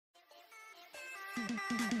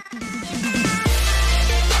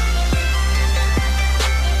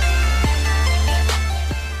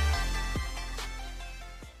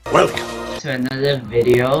Welcome to another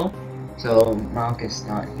video. So Mark is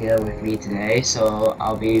not here with me today, so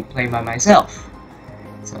I'll be playing by myself.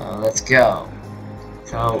 So let's go.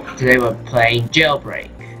 So today we're playing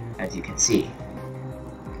Jailbreak, as you can see.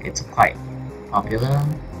 It's quite popular,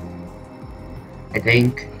 I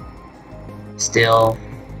think. Still,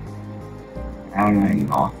 I don't know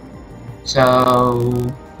anymore. So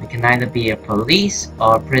we can either be a police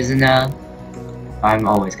or a prisoner. I'm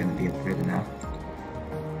always gonna be a prisoner.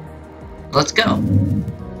 Let's go.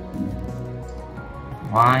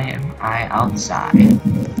 Why am I outside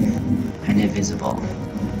and invisible?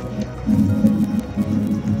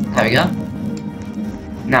 There we go.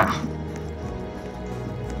 Now,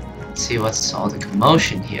 let's see what's all the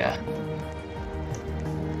commotion here.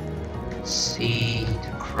 C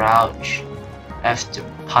to crouch, F to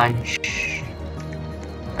punch.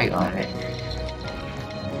 I got it.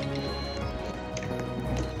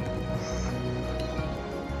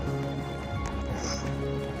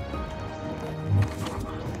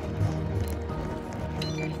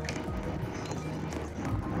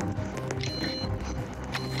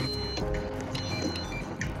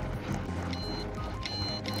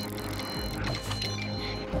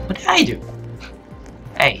 What did I do?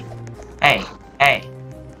 Hey, hey, hey,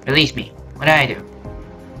 release me. What did I do?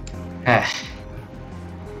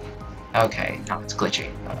 Okay, now it's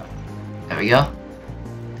glitching. There we go.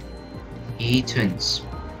 E to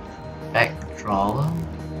inspect drawer.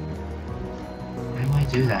 Why do I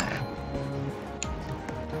do that?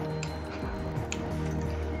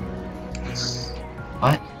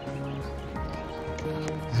 What?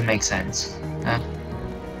 Doesn't make sense.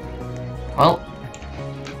 Well.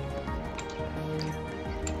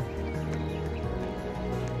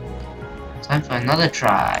 Time for another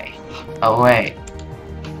try. Oh wait.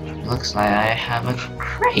 Looks like I have a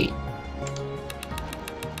crate.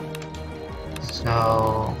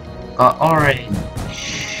 So got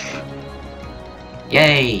orange.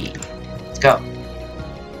 Yay! Let's go.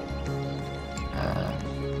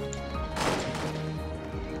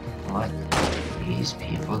 What do these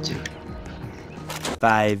people do?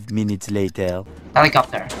 5 minutes later.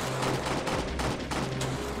 Helicopter.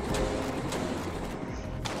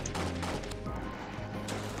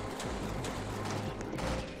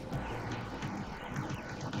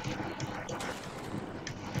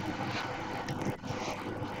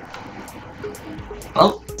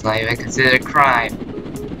 Oh, it's not even considered a crime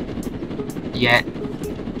yet.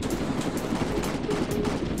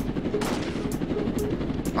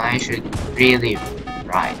 I should really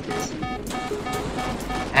ride this.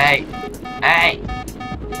 Hey! Hey!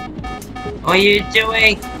 What are you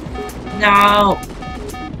doing? No!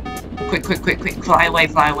 Quick, quick, quick, quick, fly away,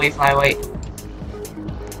 fly away, fly away.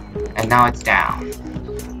 And now it's down.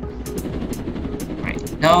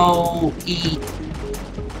 Right. No! E!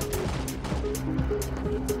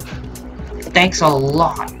 Thanks a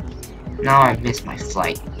lot. Now I missed my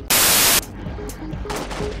flight.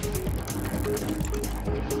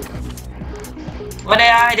 What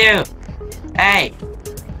did I do? Hey!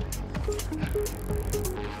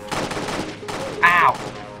 Ow!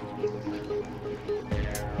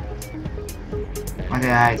 What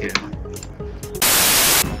did I do?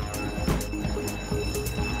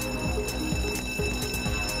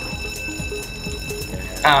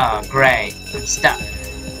 Oh, great. I'm stuck.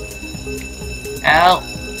 Help!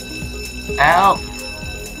 Help!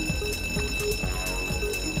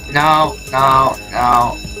 No, no,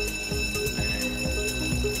 no.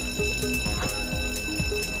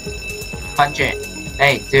 Punch it.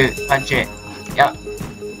 Hey, dude, punch it. Yup.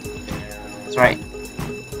 That's right.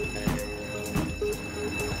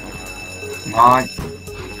 Come on.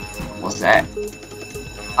 What's that?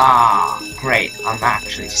 Ah, great. I'm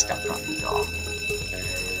actually stuck on the door.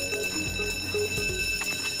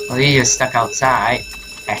 Well, you just stuck outside.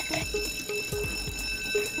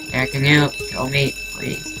 Yeah, can you kill me,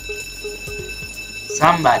 please?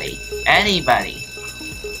 Somebody. Anybody.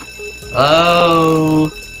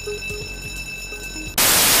 Oh.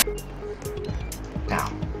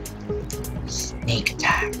 Now. Sneak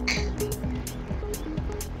attack.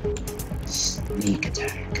 Sneak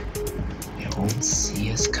attack. They won't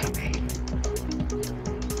see us coming.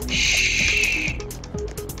 Shh.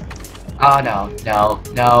 Oh no, no,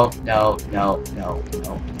 no, no, no, no,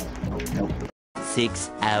 no, no, no.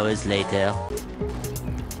 6 hours later.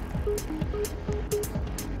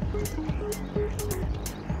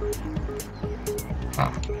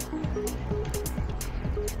 Huh.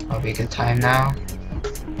 Are we good time now?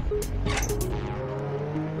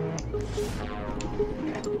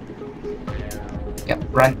 Yep,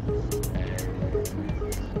 run.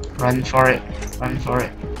 Run for it. Run for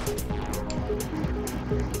it.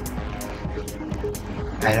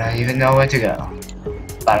 I don't even know where to go.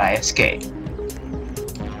 But I escaped.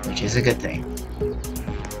 Which is a good thing.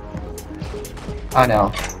 Oh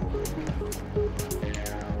no.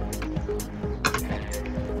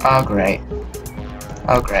 Oh great.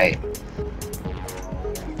 Oh great.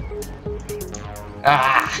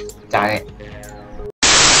 Ah! Darn it.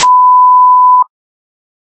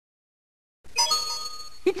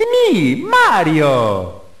 It's me,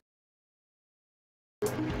 Mario!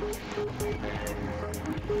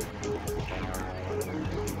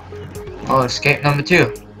 Oh, escape number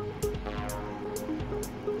 2.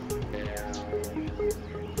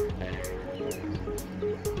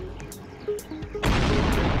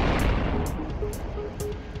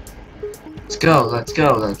 Let's go, let's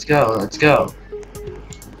go, let's go, let's go.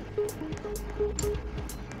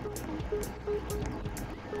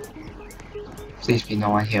 Please be no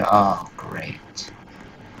one here. Oh, great.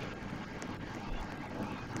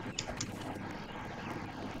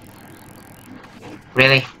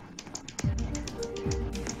 Really?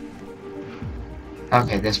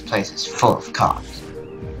 Okay, this place is full of cops.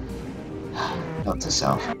 Note to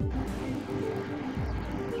self.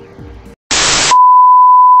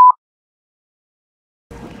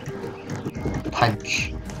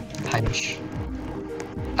 Punch. Punch.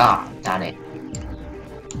 Ah, darn it.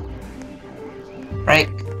 Break.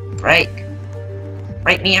 Break.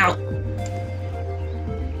 Break me out.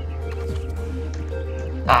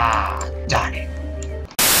 Ah, darn it.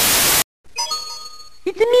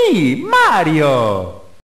 It's me, Mario!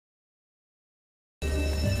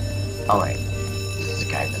 Oh wait, this is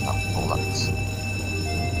the guy that not Roblox.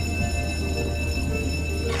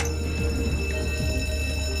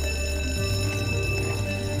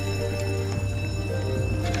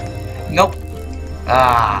 Nope.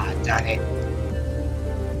 Ah, darn it.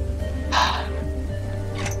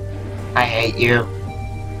 I hate you.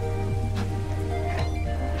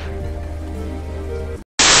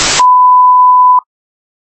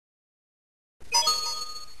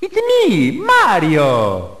 It's me,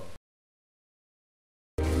 Mario!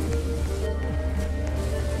 Come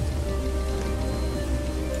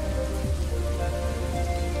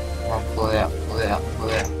on, pull it out, pull it out, pull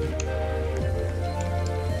it out.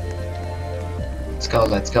 Let's go,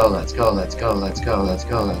 let's go, let's go, let's go, let's go, let's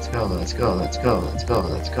go, let's go, let's go, let's go, let's go,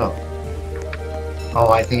 let's go. Oh,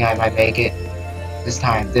 I think I might make it. This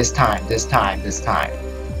time, this time, this time, this time.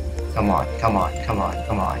 Come on, come on, come on,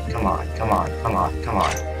 come on, come on, come on, come on, come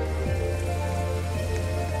on.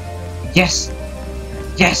 Yes!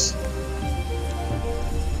 Yes!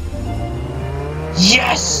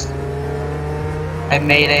 Yes! I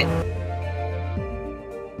made it!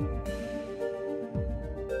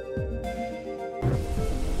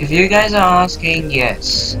 If you guys are asking,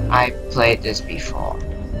 yes, I played this before.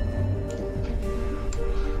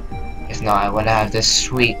 If not, I would have this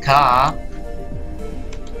sweet car.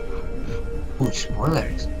 Ooh,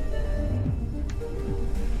 spoilers.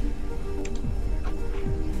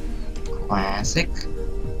 Classic.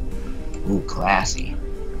 Ooh, classy.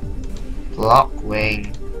 Block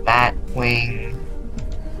wing, bat wing,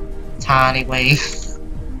 tiny wing,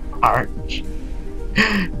 arch.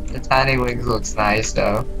 The tiny wing looks nice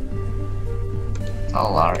though. It's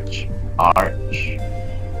all arch. Arch.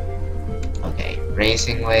 Okay,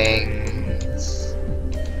 racing wings.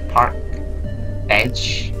 Park.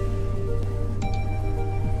 Bench.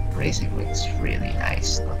 Racing wings really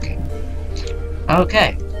nice looking.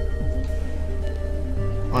 Okay.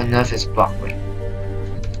 What on earth is block wing?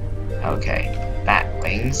 Okay. Bat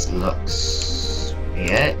wings looks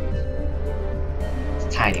weird.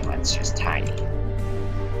 It's tiny ones, just tiny.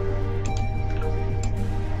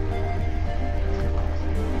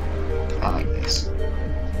 I like this.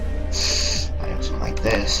 I also like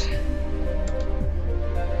this.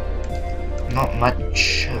 Not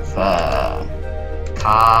much of a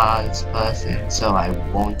cars person, so I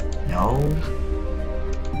won't know.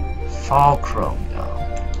 Fall chrome though.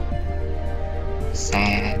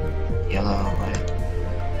 Sand, yellow,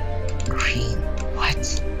 green.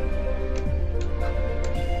 What?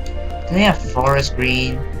 Do they have forest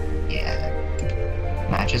green? Yeah.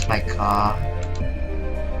 Matches my car.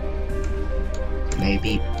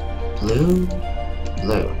 Maybe blue?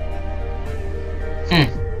 Blue.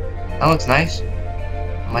 That looks nice.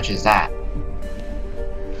 How much is that?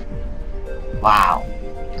 Wow.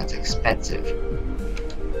 That's expensive.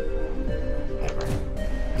 Whatever.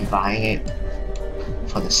 I'm buying it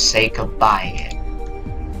for the sake of buying it.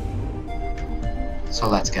 So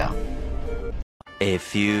let's go. A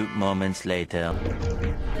few moments later.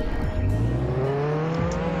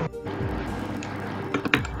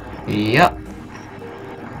 Yep.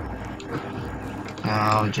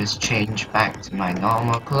 Now just change back to my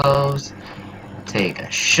normal clothes. Take a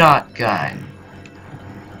shotgun.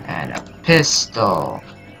 And a pistol.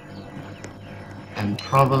 And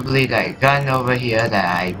probably that gun over here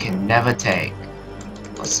that I can never take.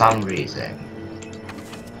 For some reason.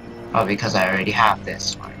 Or because I already have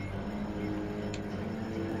this one.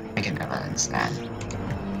 I can never understand.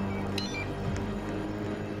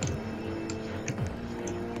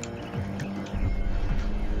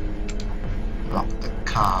 Lock the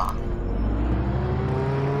car.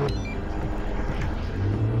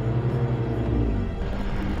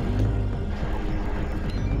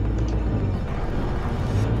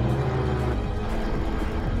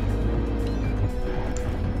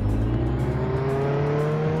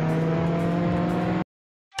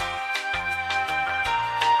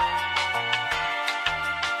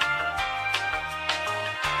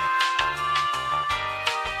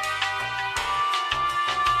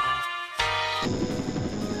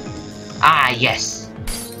 Ah, yes!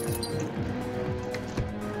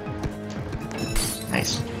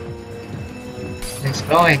 Nice. Nice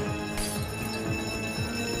going.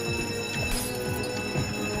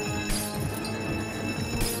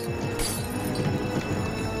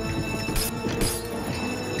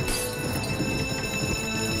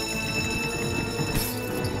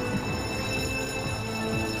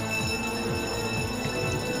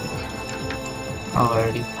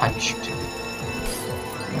 Already punched.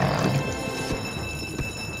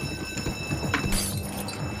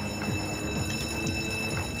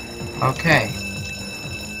 Okay.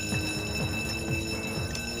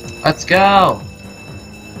 Let's go!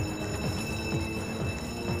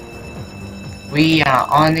 We are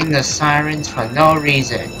owning the sirens for no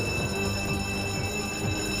reason.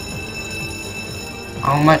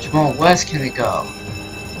 How much more worse can it go?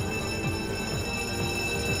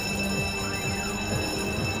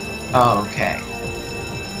 Oh, okay.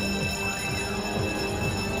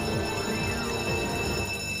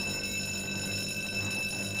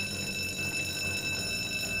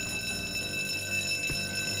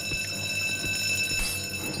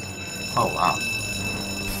 Oh wow.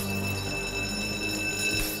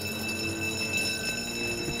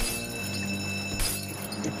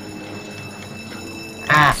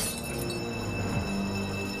 Ah.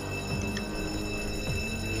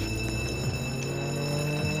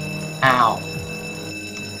 Ow.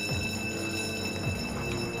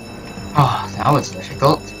 Oh, that was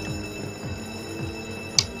difficult.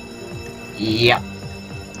 Yep.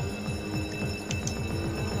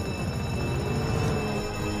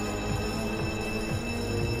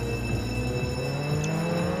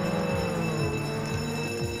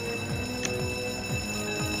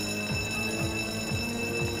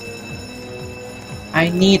 I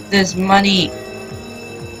need this money!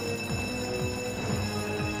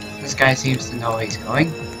 This guy seems to know where he's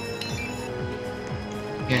going.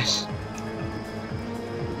 Yes.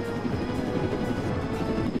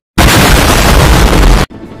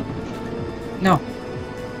 No.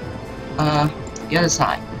 The other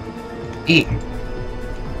side. E.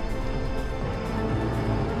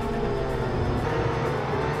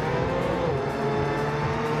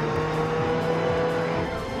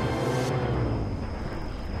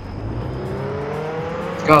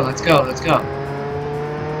 Let's go, let's go, let's go.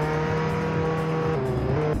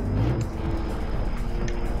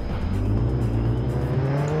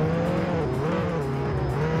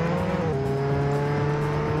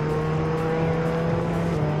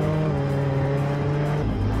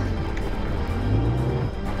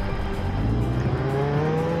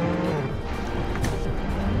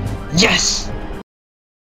 Yes!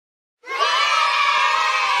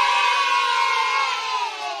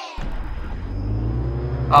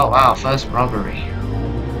 Oh wow, first robbery.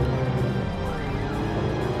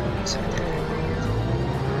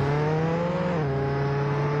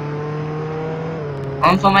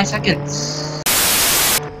 On for my seconds.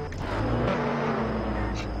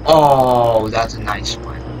 Oh, that's a nice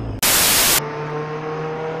one.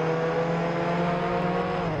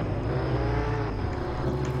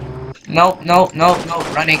 Nope, nope, nope,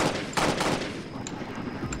 nope, running.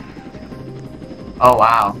 Oh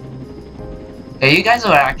wow. Yeah, you guys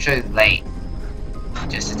were actually late.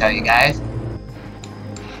 Just to tell you guys.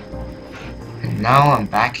 And now I'm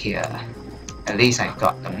back here. At least I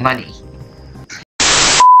got the money.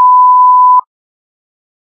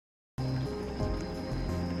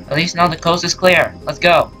 At least now the coast is clear. Let's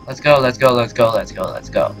go. Let's go, let's go, let's go, let's go, let's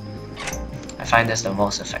go. I find this the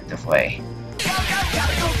most effective way.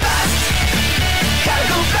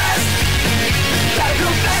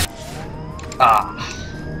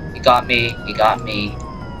 Ah, he got me, he got me.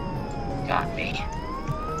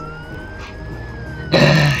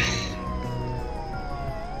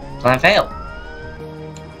 Plan failed.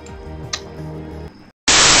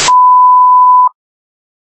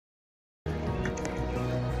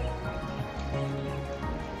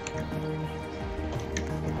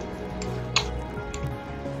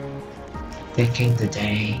 Thinking the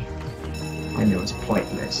day when it was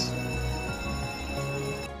pointless.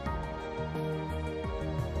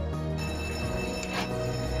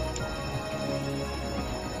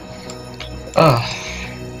 Oh,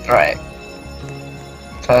 right.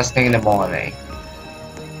 First thing in the morning.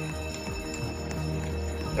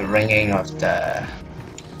 The ringing of the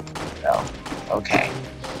bell. Okay.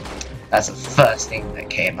 That's the first thing that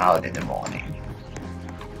came out in the morning.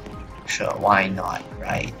 Sure, why not,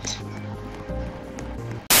 right?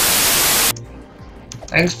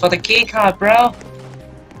 Thanks for the keycard, bro!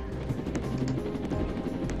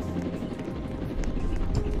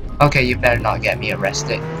 Okay, you better not get me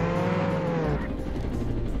arrested.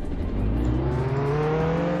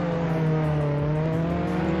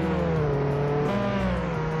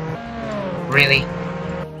 Really?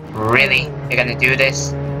 Really? You're gonna do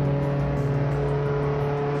this?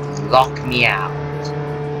 Lock me out.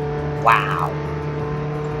 Wow.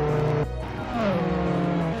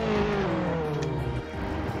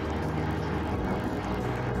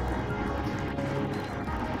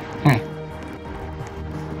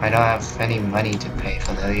 I don't have any money to pay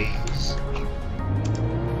for these.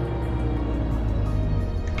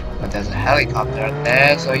 But there's a helicopter out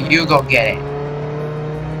there, so you go get it.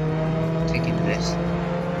 Taking this.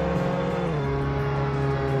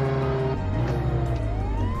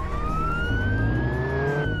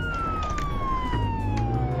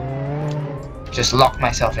 Just lock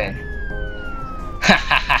myself in.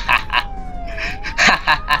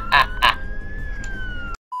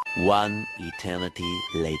 One eternity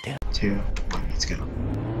later. 2, 1, let's go.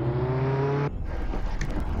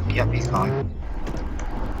 Yep, he's gone.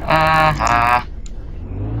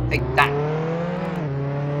 Take that.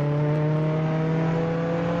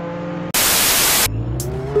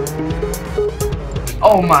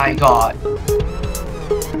 Oh my god.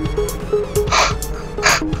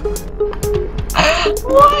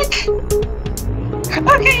 What?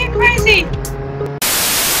 Okay, you're crazy.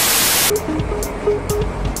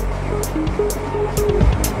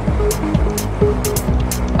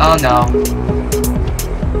 Oh no.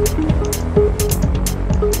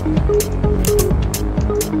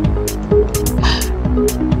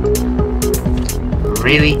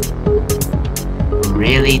 Really?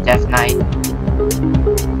 Really, Death Knight?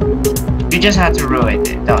 You just had to ruin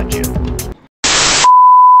it, don't you?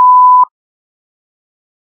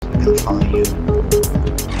 I'm gonna follow you.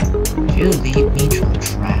 If you lead me to a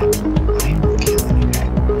trap, I'm killing you.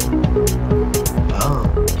 Oh.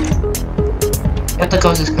 Yep, the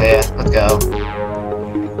coast is clear. Let's go.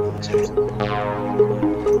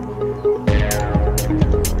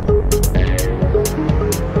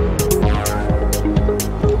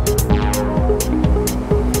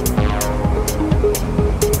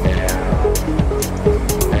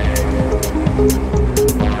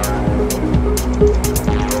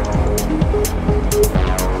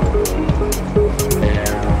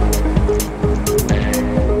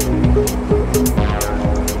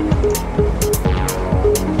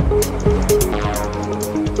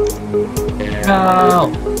 No!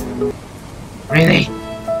 Really?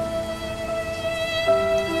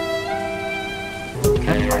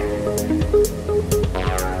 Campfire.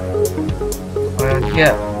 Well,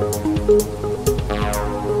 yeah.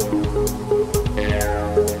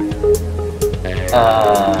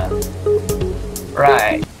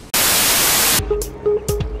 Right.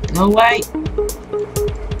 No way!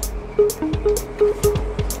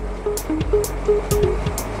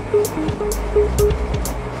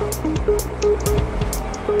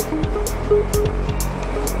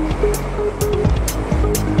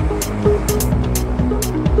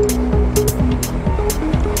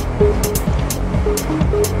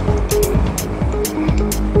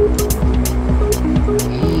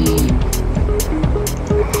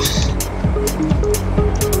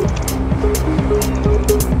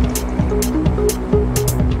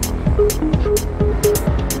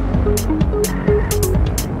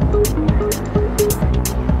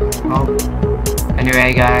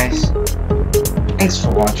 Anyway guys, thanks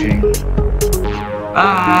for watching.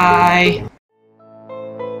 Bye!